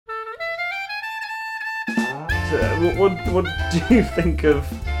what do you think of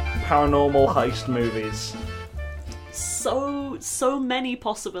paranormal heist movies? So many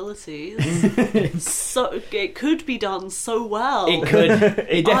possibilities. So it could be done so well. It could.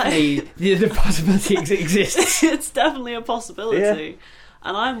 It definitely. The possibility exists. It's definitely a possibility,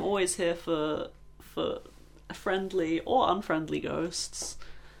 and I'm always here for friendly or unfriendly ghosts,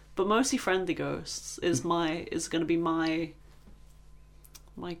 but mostly friendly ghosts is going to be my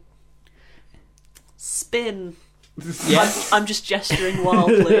spin. Yeah. I'm just gesturing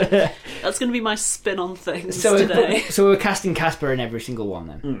wildly. That's going to be my spin on things today. So we're casting Casper in every single one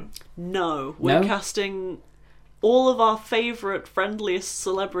then? No, we're casting all of our favourite, friendliest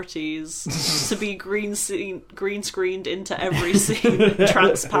celebrities to be green screened into every scene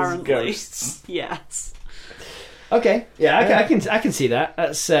transparently. As ghosts. Yes. Okay, yeah, I can see that.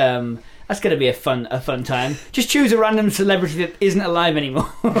 That's going to be a fun time. Just choose a random celebrity that isn't alive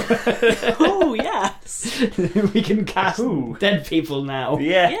anymore. Oh yes, we can cast dead people now.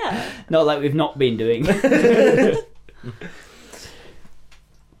 yeah. Not like we've not been doing.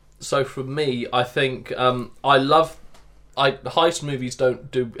 So for me, I think heist movies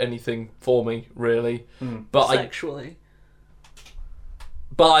don't do anything for me really, but Sexually.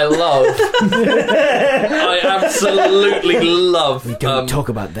 But I love, I absolutely love. We don't talk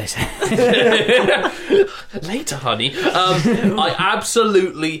about this. Later, honey. I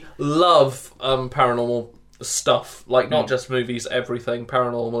absolutely love paranormal stuff. Like, not just movies, everything.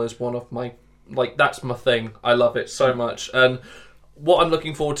 Paranormal is one of my... Like, that's my thing. I love it so much. And what I'm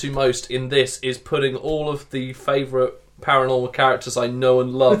looking forward to most in this is putting all of the favourite paranormal characters I know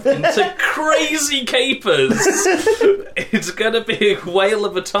and love into crazy capers. It's gonna be a whale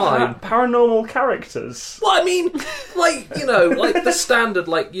of a time. Paranormal characters. Well, I mean, like, you know, like the standard,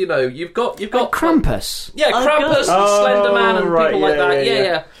 like, you know, you've got Krampus. Yeah, Krampus and Slender Man and people like that.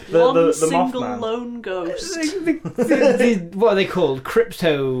 Yeah. The single Mothman. lone ghost. What are they called?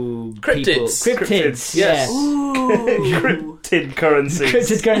 Cryptids. Cryptids, Yeah. Ooh. Cryptid currencies.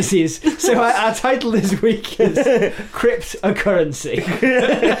 Cryptid currencies. So our title this week is Cryptocurrency.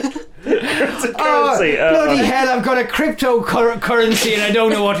 Cryptocurrency. Bloody hell, I've got a cryptocurrency and I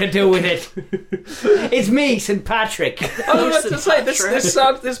don't know what to do with it. It's me, St. Patrick. I was about to say, this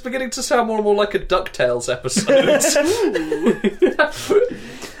is beginning to sound more and more like a DuckTales episode.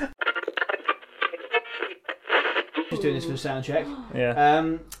 Just doing this for the sound check.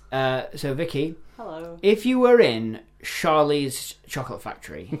 Yeah. So Vicky, Hello. if you were in Charlie's Chocolate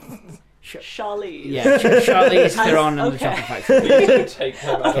Factory... Charlie. Yeah, Charlie's Theron and the Chocolate Factory. Take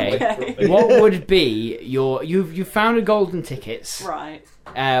her away from me. What would be your... You found a golden tickets. Right.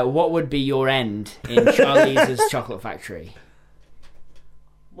 What would be your end in Charlie's Chocolate Factory?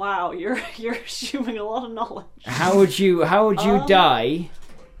 Wow, you're assuming a lot of knowledge. How would you die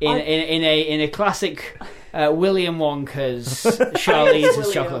in a classic William Wonka's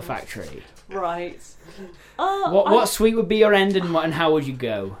Charlie's Chocolate Factory? Right. What sweet would be your end and how would you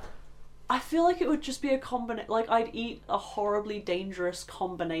go? I feel like it would just be a combination. Like, I'd eat a horribly dangerous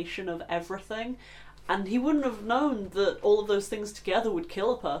combination of everything, and he wouldn't have known that all of those things together would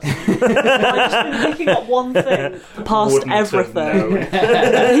kill a person. I'd just been picking up one thing past Wouldn't have everything.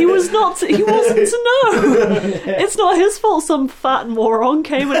 known. He wasn't to know. It's not his fault some fat moron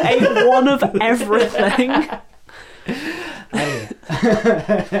came and ate one of everything.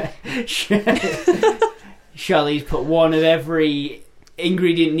 Charlie's put one of every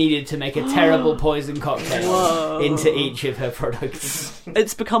ingredient needed to make a terrible poison cocktail into each of her products.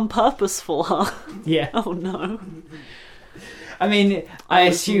 It's become purposeful, huh? Yeah. Oh no. I mean, I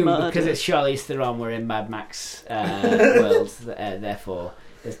assume murdered. because it's Charlize Theron, we're in Mad Max world, therefore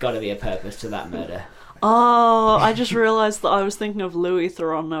there's got to be a purpose to that murder. Oh, I just realised that I was thinking of Louis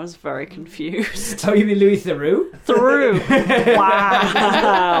Theron and I was very confused. Oh, you mean Louis Theroux? Theroux.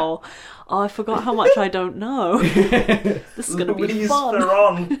 Wow. Oh, I forgot how much I don't know. This is going to be Louise fun.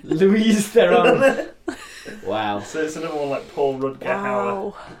 Theron. Louise Theron. Wow. So it's another one like Paul Rutger Hauer.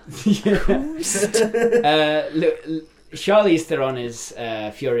 Wow. Charlize Theron is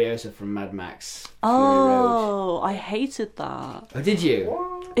Furiosa from Mad Max. Oh, I hated that. Oh, did you?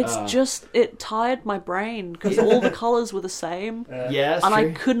 It's just, it tired my brain because all the colours were the same. Yeah, that's and true.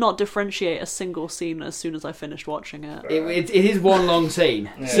 I could not differentiate a single scene as soon as I finished watching it. It is one long scene.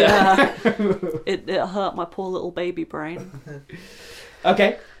 Yeah. It hurt my poor little baby brain.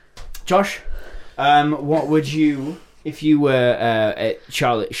 Okay. Josh, what would you, if you were at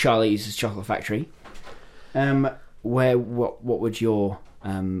Charlie's Chocolate Factory, what would your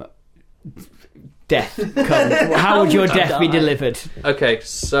death come? How would your death be delivered? Okay,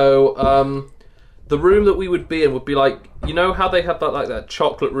 so the room that we would be in would be like, you know how they have that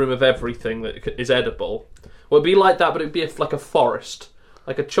chocolate room of everything that is edible? Well, it'd be like that, but it'd be like a forest.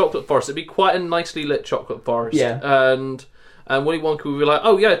 Like a chocolate forest. It'd be quite a nicely lit chocolate forest. Yeah. And Willy Wonka would be like,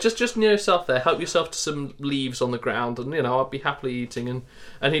 oh yeah, just near yourself there, help yourself to some leaves on the ground, and I'll be happily eating.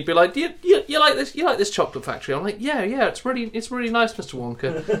 And he'd be like, you like this? You like this chocolate factory? I'm like, yeah, it's really nice, Mr.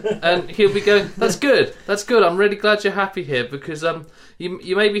 Wonka. And he'll be going, that's good. I'm really glad you're happy here because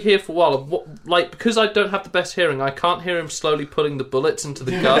you may be here for a while. Like because I don't have the best hearing, I can't hear him slowly putting the bullets into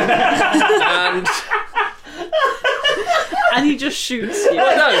the gun. And he just shoots you.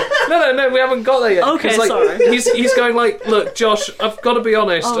 No, we haven't got there yet. Okay, like, sorry. He's going like, look, Josh, I've got to be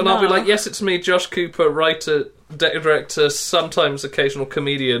honest. Oh, and I'll be no. like, yes, it's me, Josh Cooper, writer, director, sometimes occasional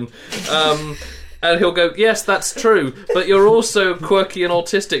comedian. And he'll go, yes, that's true, but you're also quirky and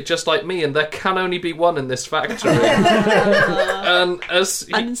autistic just like me, and there can only be one in this factory. And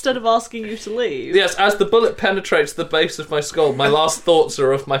instead of asking you to leave... Yes, as the bullet penetrates the base of my skull, my last thoughts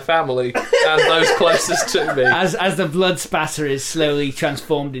are of my family and those closest to me. As the blood spatter is slowly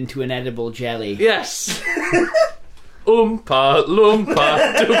transformed into an edible jelly. Yes. Oompa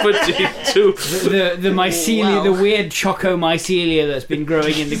loompa doopity-doo. The mycelia, Wow. the weird choco mycelia that's been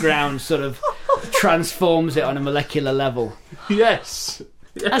growing in the ground sort of transforms it on a molecular level. Yes.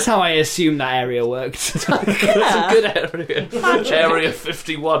 That's how I assume that area worked. That's a good area. Area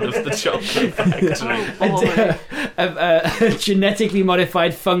 51 of the chocolate factory. Oh, boy. A genetically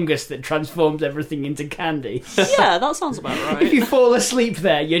modified fungus that transforms everything into candy. Yeah, that sounds about If right. you fall asleep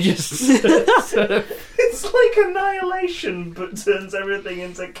there, you're just sort of... It's like Annihilation, but turns everything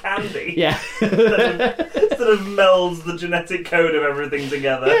into candy. Yeah. Instead of melds the genetic code of everything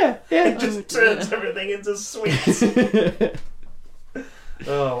together. Yeah. It just turns everything into sweets.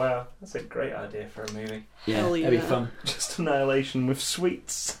 Oh wow, that's a great idea for a movie. Yeah, Hell that'd be yeah. fun. Just Annihilation with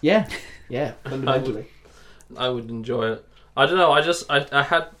sweets. Yeah, fundamentally. I would enjoy it. I don't know, I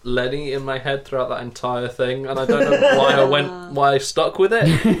had Lenny in my head throughout that entire thing, and I don't know why I stuck with it.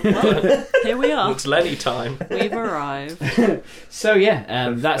 Here we are. It's Lenny time. We've arrived. So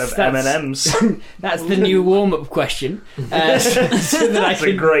yeah, that's M&M's. that's the new warm-up question. So that I That's a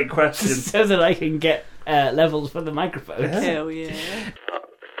can great question. so that I can get levels for the microphone. Hell yeah.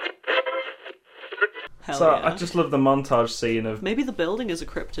 Hell So yeah. I just love the montage scene of Maybe the building is a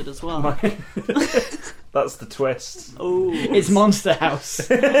cryptid as well. that's the twist. Oh, It's Monster House.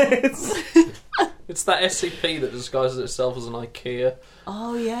 It's that SCP that disguises itself as an IKEA.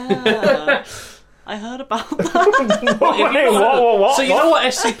 oh yeah. I heard about that. What? So you know what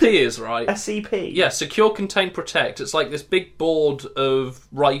SCP is, right? SCP? Yeah, Secure, Contain, Protect. It's like this big board of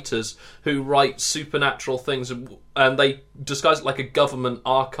writers who write supernatural things, and they disguise it like a government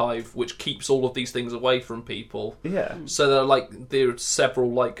archive, which keeps all of these things away from people. Yeah. So there are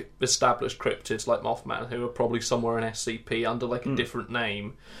several like established cryptids like Mothman who are probably somewhere in SCP under like a different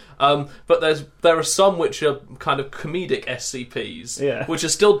name. But there are some which are kind of comedic SCPs, Yeah. which are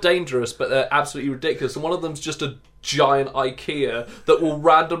still dangerous, but they're absolutely ridiculous. And one of them's just a giant IKEA that will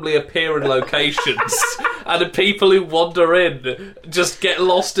randomly appear in locations, and the people who wander in just get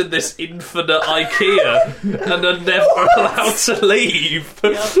lost in this infinite IKEA and are never allowed to leave.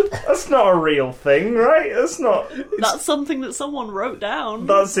 That's not a real thing, right? That's not. That's something that someone wrote down.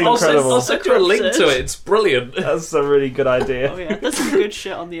 That's I'll incredible. send you a link to it. It's brilliant. That's a really good idea. Oh yeah, there's some good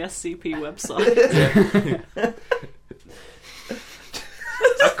shit on the SCP website.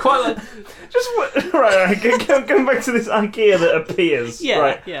 I quite like. Right, going back to this IKEA that appears. Yeah,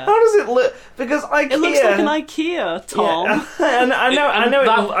 right. yeah. How does it look? Because IKEA. It looks like an IKEA, Tom. Yeah, and I know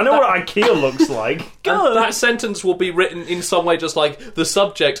what IKEA looks like. And that sentence will be written in some way just like, the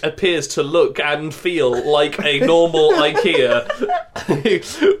subject appears to look and feel like a normal IKEA.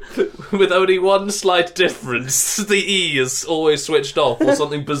 With only one slight difference. The E is always switched off or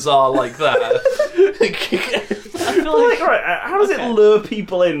something bizarre like that. I feel like Right, how does it lure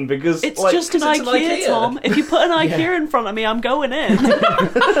people in? Because it's like, just an 'cause it's an IKEA, IKEA. Tom. If you put an IKEA in front of me, I'm going in. It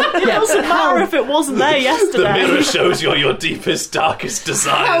doesn't matter if it wasn't there The yesterday. mirror shows you your deepest, darkest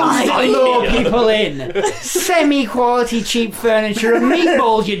desires. I lure IKEA. people in. Semi-quality cheap furniture and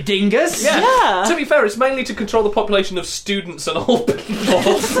meatballs, you dingus. Yeah. To be fair, it's mainly to control the population of students and old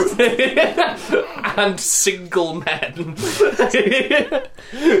people. And single men.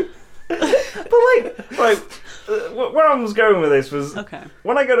 But like, right, where I was going with this was Okay.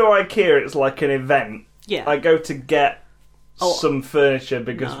 when I go to IKEA, it's like an event. Yeah. I go to get Oh, some furniture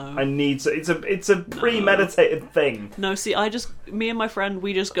because no. I need. It's a premeditated thing. No, see, me and my friend,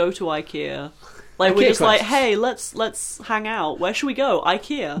 we just go to IKEA. Like, we're IKEA just like, quests. hey, let's hang out. Where should we go?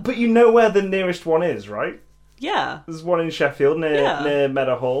 IKEA. But you know where the nearest one is, right? Yeah. There's one in Sheffield Yeah. near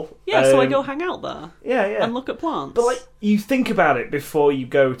Meadowhall. Yeah, so I go hang out there Yeah, yeah. and look at plants. But like, you think about it before you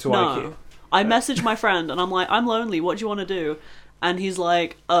go to no. IKEA. I message my friend and I'm like, I'm lonely, what do you want to do? And he's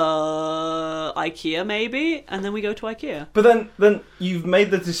like, IKEA maybe? And then we go to IKEA. But then you've made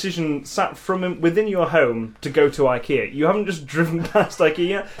the decision, sat from within your home, to go to IKEA. You haven't just driven past IKEA.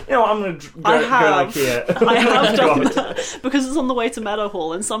 You know what, I'm going to go to IKEA. I have done that. Because it's on the way to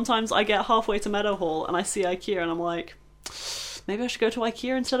Meadowhall. And sometimes I get halfway to Meadowhall and I see IKEA and I'm like, maybe I should go to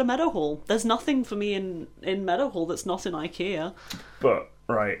IKEA instead of Meadowhall. There's nothing for me in Meadowhall that's not in IKEA. But,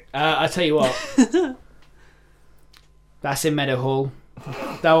 right. I'll tell you what. That's in Meadowhall.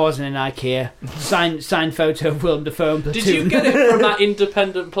 That wasn't in IKEA. Signed photo of Willem Dafoe and Platoon. Did you get it from that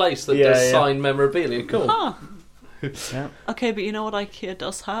independent place that does signed memorabilia? Cool. Huh. Yeah. Okay, but you know what IKEA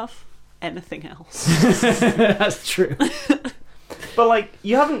does have? Anything else. That's true. But, like,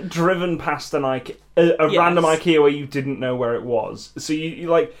 you haven't driven past an IKEA, a random IKEA where you didn't know where it was. So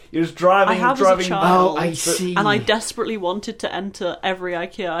you're just driving, I have driving. as a child, I see. and I desperately wanted to enter every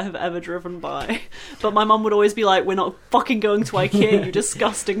IKEA I have ever driven by. But my mum would always be like, we're not fucking going to IKEA, you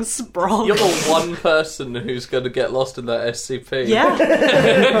disgusting sprog. You're the one person who's going to get lost in that SCP. Yeah.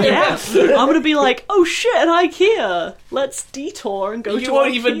 Yeah. I'm going to be like, oh shit, an IKEA. Let's detour and go to IKEA. You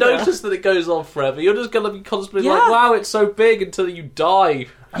won't even notice that it goes on forever. You're just going to be constantly Yeah. like, wow, it's so big until you die.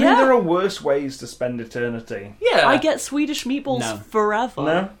 I mean, there are worse ways to spend eternity. Yeah. I get Swedish meatballs No. forever.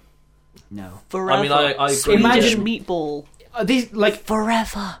 No? No. Forever. I mean, I agree. Swedish Imagine- meatball. These, like,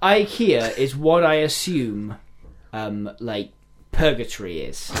 Forever. IKEA is what I assume, like, purgatory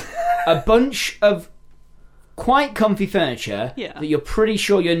is. A bunch of quite comfy furniture Yeah. that you're pretty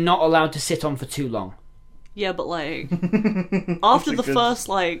sure you're not allowed to sit on for too long. Yeah, but like, after the good- first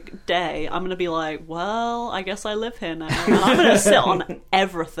like day, I'm gonna be like, well, I guess I live here now, and I'm gonna sit on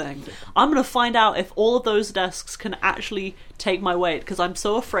everything. I'm gonna find out if all of those desks can actually take my weight, because I'm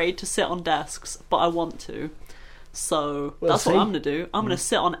so afraid to sit on desks, but I want to. So We'll that's see. what I'm gonna do. I'm gonna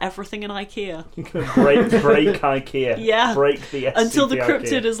sit on everything in IKEA break IKEA. Yeah. Break the SCP until the IKEA.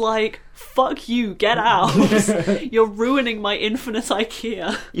 cryptid is like, "Fuck you, get out! You're ruining my infinite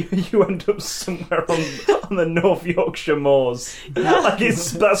IKEA." You end up somewhere on the North Yorkshire moors. Like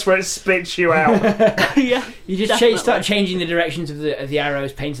that's where it spits you out. Yeah, You just definitely. start changing the directions of the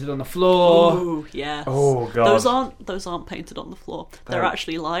arrows painted on the floor. Ooh, yes. Oh god. Those aren't painted on the floor. They're Oh.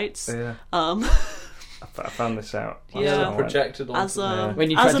 actually lights. Yeah. I found this out. last Yeah. time I went. Projected on. As a When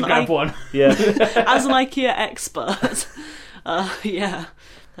you as try to an grab one. Yeah. as an IKEA expert, yeah,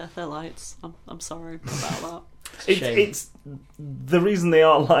 they're lights. I'm sorry about Shame. It's the reason they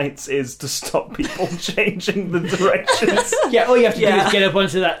are lights is to stop people changing the directions. Yeah, all you have to do Yeah. is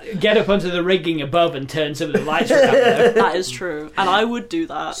get up onto the rigging above and turn some of the lights around there. that. That is true, and I would do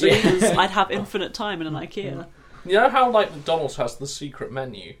that because I'd have infinite time in an IKEA. You know how like McDonald's has the secret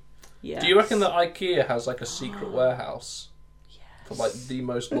menu? Yeah. Do you reckon that IKEA has like a secret warehouse for like the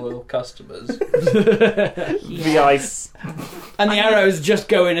most loyal customers? Yes. And the arrows just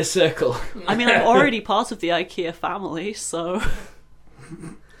go in a circle. I mean, I'm already part of the IKEA family, so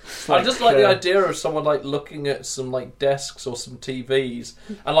I just like the idea of someone like looking at some like desks or some TVs,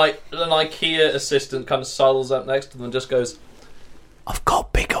 and like an IKEA assistant kind of sidles up next to them and just goes, "I've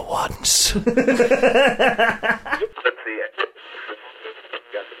got bigger ones."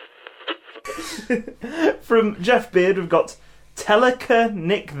 From Jeff Beard, we've got Teleka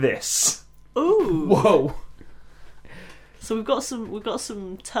Nick This. ooh. Whoa. So we've got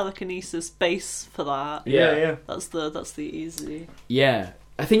some telekinesis base for that. Yeah. That's the easy. Yeah.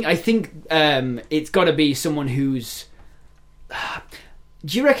 I think it's got to be someone who's...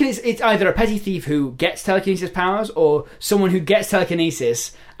 Do you reckon it's either a petty thief who gets telekinesis powers or someone who gets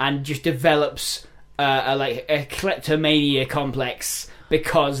telekinesis and just develops a kleptomania complex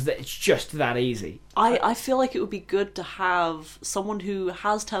because it's just that easy? I feel like it would be good to have someone who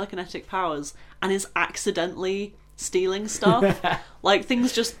has telekinetic powers and is accidentally stealing stuff. Like,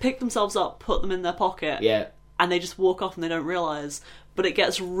 things just pick themselves up, put them in their pocket, Yeah. and they just walk off and they don't realise. But it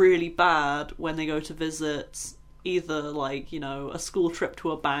gets really bad when they go to visit either, like, you know, a school trip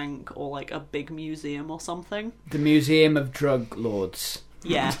to a bank or, like, a big museum or something. The Museum of Drug Lords.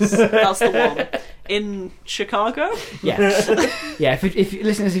 Yes, that's the one. In Chicago? Yeah. Yeah, if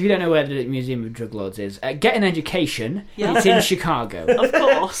listeners, if you don't know where the Museum of Drug Lords is, get an education. Yeah. It's in Chicago. Of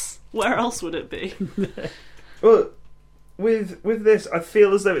course. Where else would it be? Well, with this, I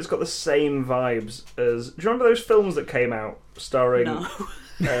feel as though it's got the same vibes as. Do you remember those films that came out starring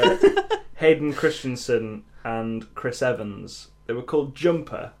No. Hayden Christensen and Chris Evans? They were called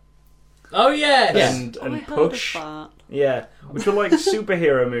Jumper Oh yeah. Yeah. and I heard Push. of that. Yeah, which were like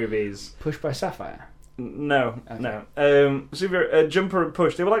superhero movies. Pushed by Sapphire. No, Okay. no. Jumper and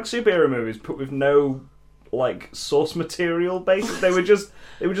Push. They were like superhero movies, but with no like source material basis. They were just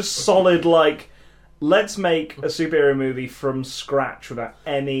solid like, let's make a superhero movie from scratch without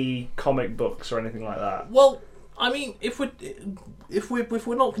any comic books or anything like that. Well, I mean, if we're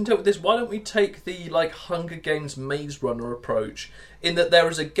not content with this, why don't we take the like Hunger Games Maze Runner approach, in that there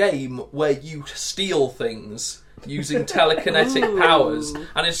is a game where you steal things using telekinetic powers,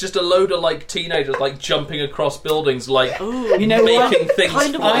 and it's just a load of like teenagers like jumping across buildings, like making things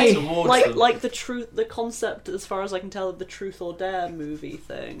kind of fly towards them. like the concept, as far as I can tell, of the Truth or Dare movie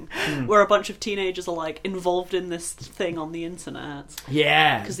thing, where a bunch of teenagers are like involved in this thing on the internet.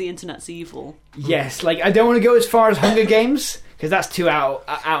 Yeah, because the internet's evil. Yes, like I don't want to go as far as Hunger Games because that's too out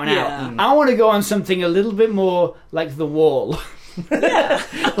and out. I want to go on something a little bit more like The Wall. Yeah.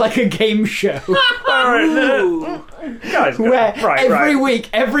 Like a game show. Guys, where right.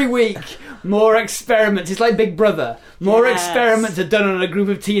 every week more experiments. It's like Big Brother. More experiments are done on a group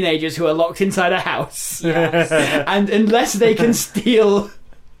of teenagers who are locked inside a house. Yes. And unless they can steal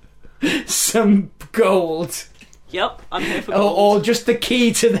some gold, yep, I'm here for or gold. just the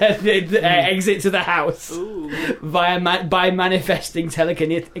key to the exit to the house Ooh. by manifesting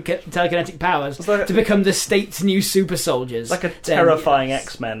telekinetic powers to become the state's new super soldiers. Like a terrifying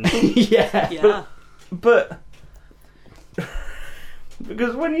X-Men. Yeah. But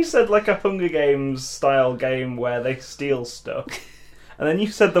because when you said like a Hunger Games style game where they steal stuff, and then you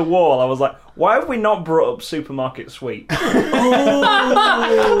said The Wall, I was like, why have we not brought up Supermarket Sweep?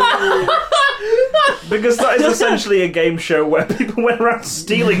 Because that is essentially a game show where people went around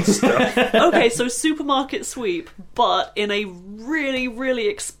stealing stuff. Okay, so Supermarket Sweep, but in a really, really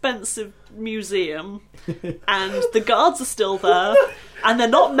expensive museum, and the guards are still there, and they're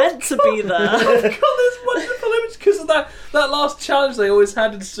not meant to be there. I've got this wonderful image because of that last challenge they always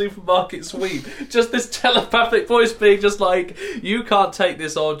had in Supermarket Sweep. Just this telepathic voice being just like, you can't take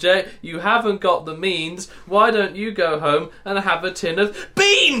this object, you haven't got the means, why don't you go home and have a tin of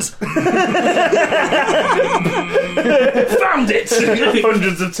beans? Found it!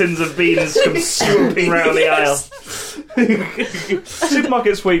 Hundreds of tins of beans come swooping round the aisle.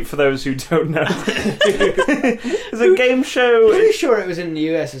 Supermarket Sweep, for those who don't know, is a game show. Pretty sure it was in the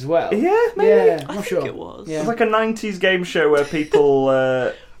US as well. Yeah, maybe. Yeah, I'm I not think sure. it was. Yeah. It's like a 90s game show where people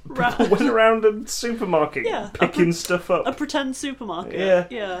went around a supermarket picking stuff up. A pretend supermarket.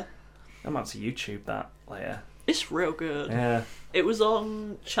 Yeah. I'm about to YouTube that later. It's real good. Yeah. It was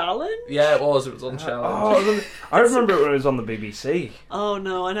on Challenge? Yeah, it was on Challenge. I remember it when it was on the BBC. Oh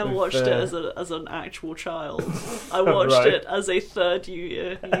no, I never watched it as an actual child. I Oh, watched right. it as a third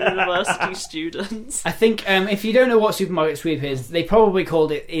year university student. I think if you don't know what Supermarket Sweep is, they probably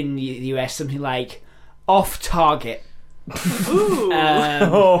called it in the US something like Off Target. Ooh,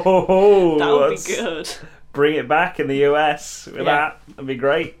 Um, that would be good. Bring it back in the US with that. That'd be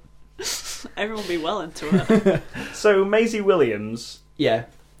great. Everyone would be well into it. So Maisie Williams yeah.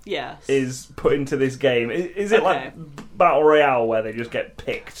 Yes. is put into this game. Is it Okay. like Battle Royale where they just get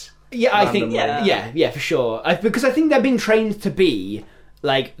picked? Yeah, I think randomly? yeah, for sure. Because I think they're being trained to be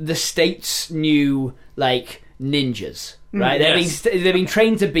like the state's new like ninjas, right? Yes. They're being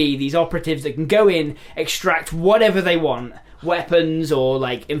trained to be these operatives that can go in, extract whatever they want, weapons or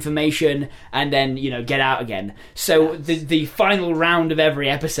like information, and then get out again. So the final round of every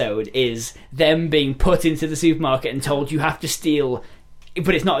episode is them being put into the supermarket and told you have to steal.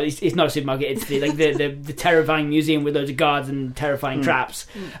 But it's not a supermarket. It's the terrifying museum with loads of guards and terrifying traps,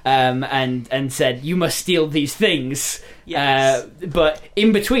 and said you must steal these things. Yes. But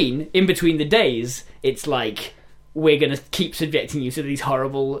in between the days, it's like we're going to keep subjecting you to these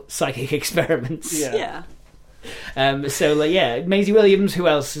horrible psychic experiments. Yeah. So Maisie Williams. Who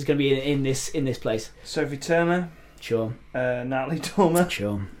else is going to be in this place? Sophie Turner, Sure. Natalie Dormer,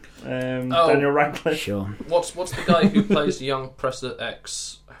 Sure. Daniel Radcliffe. Sure. What's the guy who plays the young President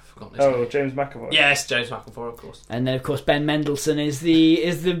X? I've forgotten his name. James McAvoy. Yes, James McAvoy, of course. And then of course Ben Mendelsohn is the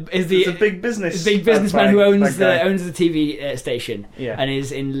He's a big businessman who owns the TV station, Yeah. and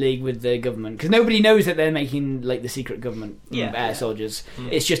is in league with the government because nobody knows that they're making like the secret government soldiers.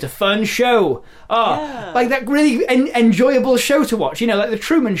 It's just a fun show. Like that really enjoyable show to watch. Like the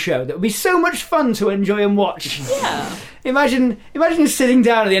Truman Show. That would be so much fun to enjoy and watch. Yeah. Imagine sitting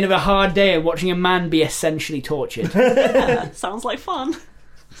down at the end of a hard day and watching a man be essentially tortured. Yeah. Sounds like fun.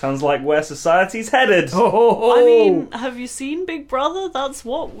 Sounds like where society's headed. I mean, have you seen Big Brother? That's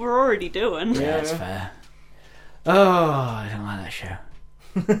what we're already doing. Yeah, that's fair. Oh, I don't like that show.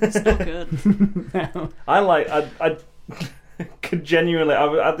 It's not good. I could genuinely.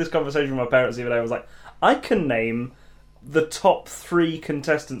 I had this conversation with my parents the other day. I was like, I can name the top 3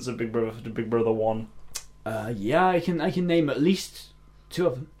 contestants of Big Brother to Big Brother 1. I can name at least 2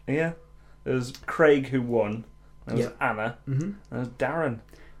 of them. Yeah. There was Craig who won. There was Yep. Anna. Mm-hmm. There was Darren.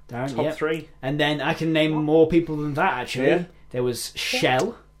 Darren, Top yep. 3. And then I can name more people than that, actually. Yeah. There was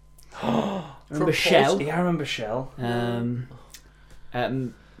Shell. Remember From Shell? Yeah, I remember Shell. Then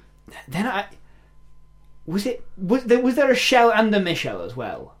I... Was there a Shell and a Michelle as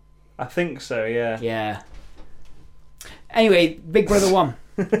well? I think so, yeah. Yeah. Anyway, Big Brother 1.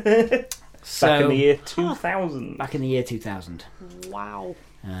 So, Back in the year 2000. Back in the year 2000. Wow.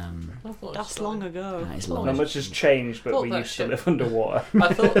 I thought it That's started- long ago. That is Not long. much has changed, but Thought we that used to shit- live underwater.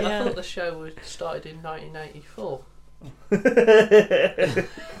 I thought Yeah. the show was started in 1984.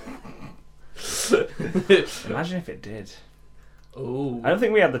 Imagine if it did. Ooh. I don't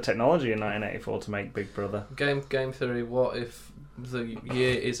think we had the technology in 1984 to make Big Brother. Game theory. What if the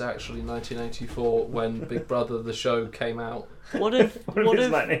year is actually 1984 when Big Brother the show came out? What if? What if What it's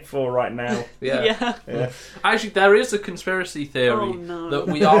if? 1984 right now? Yeah. Yeah. Actually, there is a conspiracy theory Oh no. that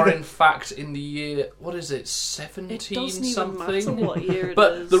we are in fact in the year. What is it? It 17 doesn't even matter something. what year it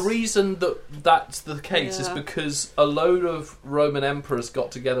But is. the reason that that's the case is Yeah. because a load of Roman emperors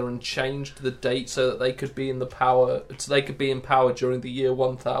got together and changed the date so that they could be in power during the year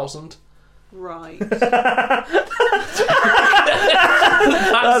 1000. Right. That's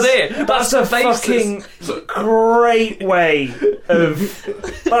it. That's the a basis. fucking great way of.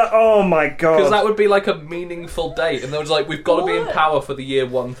 Oh my god! Because that would be like a meaningful date, and they was like, "We've got to be in What? power for the year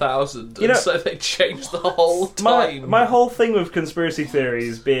 1000," You know- and so they changed the whole my time. my whole thing with conspiracy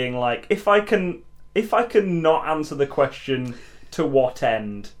theories being like, if I can not answer the question to what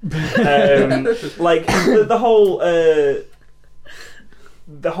end, like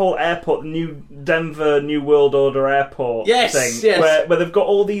the whole airport, New Denver, New World Order airport Yes, thing, yes. where they've got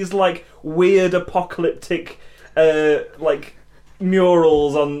all these like weird apocalyptic like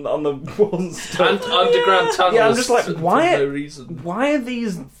murals on the walls and stuff. and underground tunnels. Yeah, I'm just like, for why- no reason. Why are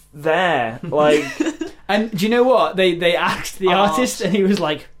these there? Like, And do you know what? They asked the Art. artist, and he was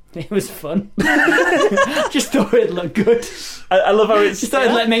like, it was fun. Just thought it'd look good. I love how it's. Just thought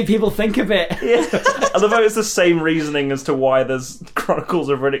it'd make people think a bit. Yeah. I love how it's the same reasoning as to why there's Chronicles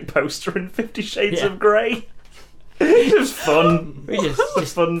of Riddick poster in 50 Shades Yeah. of Grey. It was fun. We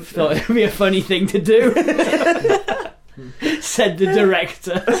just Fun. thought it would be a funny thing to do. Said the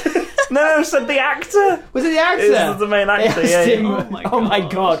director. No, said the actor. Was it the actor? It's the main They actor. asked Yeah, him, yeah. Oh my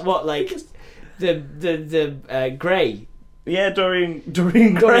god, what, like the Grey? Yeah, Dorian Gray.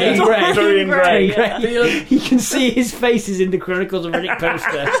 Dorian Gray. Dorian Gray. Yeah. You can see his faces in the Chronicles of Riddick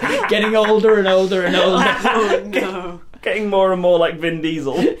poster, getting older and older and older. Oh no. Getting more and more like Vin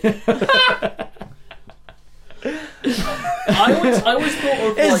Diesel. I always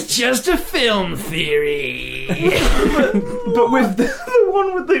thought of It's like just a film theory. But with the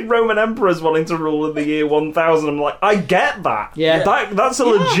one with the Roman emperors wanting to rule in the year 1000, I'm like, I get that. Yeah. That's a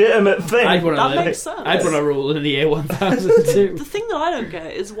legitimate thing. I'd want That to makes sense. I'd want to rule in the year 1000 too. The thing that I don't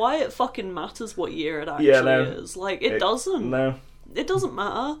get is why it fucking matters what year it actually Yeah, no. is. Like, it doesn't. No. It doesn't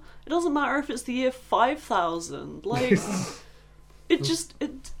matter. It doesn't matter if it's the year 5000. Like,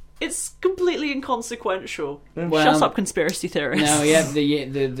 it's completely inconsequential. Well, Shut up, conspiracy theorists. No, yeah,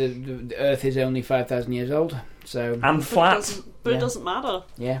 the Earth is only 5,000 years old, so And But it flat. doesn't, but Yeah. it doesn't matter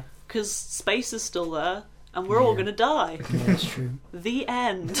yeah, because space is still there, and we're all gonna die. that's true. The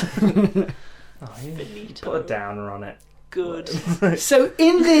end. Oh, you Finito. put a downer on it. Good. So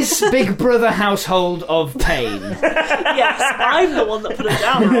in this Big Brother household of pain, Yes, I'm the one that put it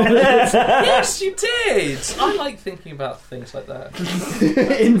down. Robert. yes, you did. I like thinking about things like that.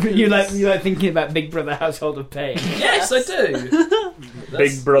 you like thinking about Big Brother household of pain. Yes, I do.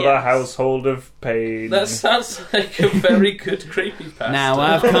 Big Brother yes. household of pain. That sounds like a very good creepypasta. Now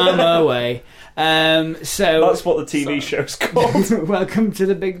I've come away. So That's what the TV show's called. welcome to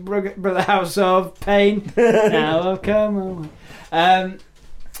the Big Brother House of Pain. Now I've come away.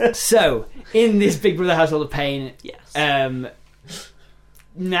 So in this Big Brother Household of Pain, Yes.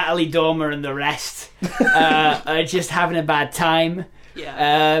 Natalie Dormer and the rest are just having a bad time.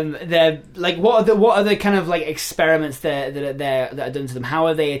 Yeah. They're like, what are the kind of like experiments that are done to them? How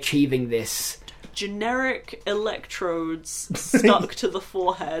are they achieving this? Generic electrodes stuck to the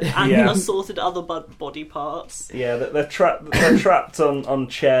forehead and Yeah. assorted other body parts. Yeah, they're trapped on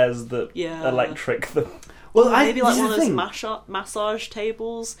chairs that Yeah. electric them. Well, Maybe like this one is of the those thing. massage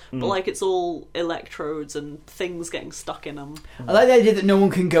tables, but like it's all electrodes and things getting stuck in them. I like the idea that no one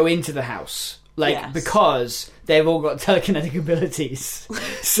can go into the house Like, Yes. because they've all got telekinetic abilities.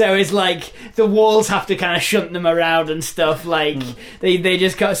 So it's like the walls have to kind of shunt them around and stuff. Like, they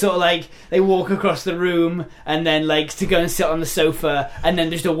just got sort of like, they walk across the room and then like to go and sit on the sofa, and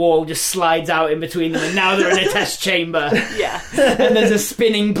then just a wall just slides out in between them, and now they're in a test chamber. Yeah. And there's a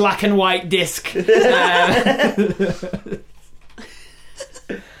spinning black and white disc.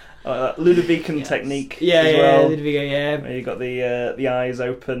 Ludovican technique Yeah, as yeah, well. Ludovico, yeah. Where you got the eyes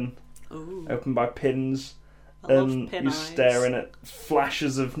open by pins, I love and pin you're eyes. staring at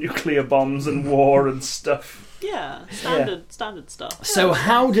flashes of nuclear bombs and war and stuff. Yeah, standard stuff. So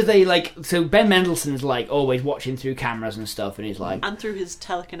how do they like? So Ben Mendelsohn's like always watching through cameras and stuff, and he's like, And through his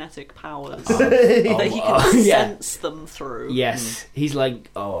telekinetic powers, oh, that he can yeah. sense them through. Yes, he's like,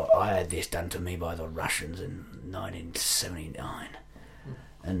 oh, I had this done to me by the Russians in 1979,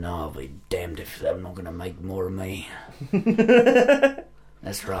 and now I'll be damned if they're not going to make more of me.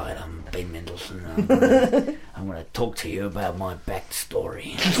 That's right, I'm Ben Mendelsohn. I'm going to talk to you about my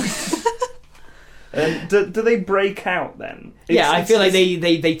backstory. Do they break out then? I feel like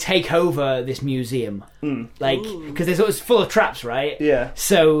they take over this museum, like because it's full of traps, right? Yeah.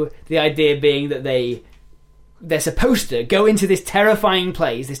 So the idea being that they're supposed to go into this terrifying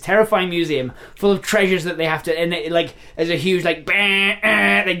place, this terrifying museum full of treasures that they have to, and it, like there's a huge like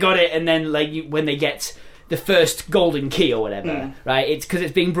they got it, and then like when they get the first golden key or whatever, right? It's because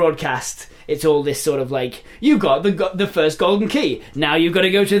it's being broadcast. It's all this sort of like, you got the first golden key. Now you've got to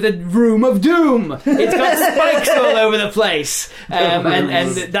go to the room of doom. It's got spikes all over the place,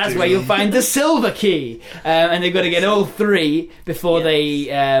 and that's where you'll find the silver key. And they've got to get all three before they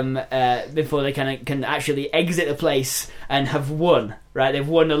can actually exit the place and have won. Right? They've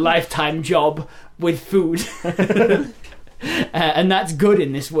won a lifetime job with food. And that's good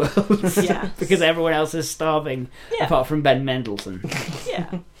in this world. Yes. Because everyone else is starving, apart from Ben Mendelsohn.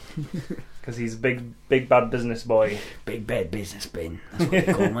 Yeah. Because he's a big bad business boy. Big bad business, Ben. That's what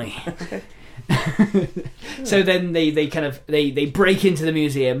they call me. So then they break into the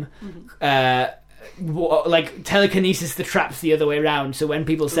museum, like telekinesis the traps the other way around. So when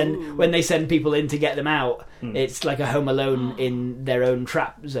they send people in to get them out, it's like a Home Alone in their own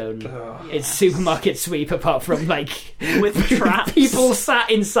trap zone. It's supermarket sweep, apart from like With traps. people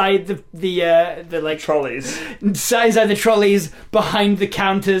sat inside the like Trolleys. sat inside the trolleys behind the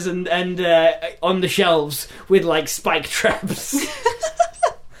counters and on the shelves with like spike traps.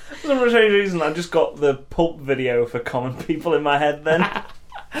 For some strange reason, I just got the Pulp video for Common People in my head then.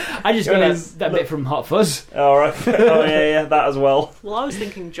 I just got that bit from Hot Fuzz. All right. Oh yeah, that as well. Well, I was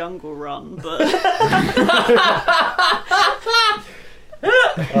thinking Jungle Run, but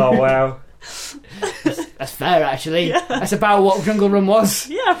Oh wow. That's fair, actually. That's about what Jungle Run was.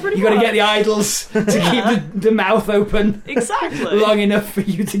 yeah, pretty You got to much. get the idols to keep the mouth open Exactly. long enough for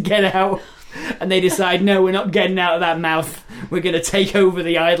you to get out. And they decide, no, we're not getting out of that mouth. We're going to take over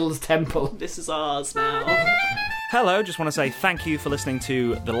the idols' temple. This is ours now. Hello, just want to say thank you for listening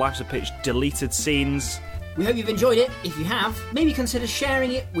to the Lives of Pitch deleted scenes. We hope you've enjoyed it. If you have, maybe consider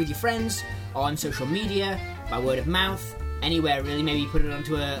sharing it with your friends on social media, by word of mouth, anywhere really. Maybe put it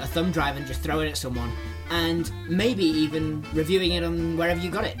onto a thumb drive and just throw it at someone. And maybe even reviewing it on wherever you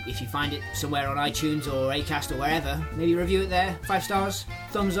got it. If you find it somewhere on iTunes or Acast or wherever, maybe review it there. 5 stars,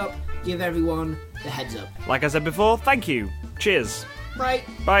 thumbs up, give everyone the heads up. Like I said before, thank you. Cheers. Right.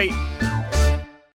 Bye.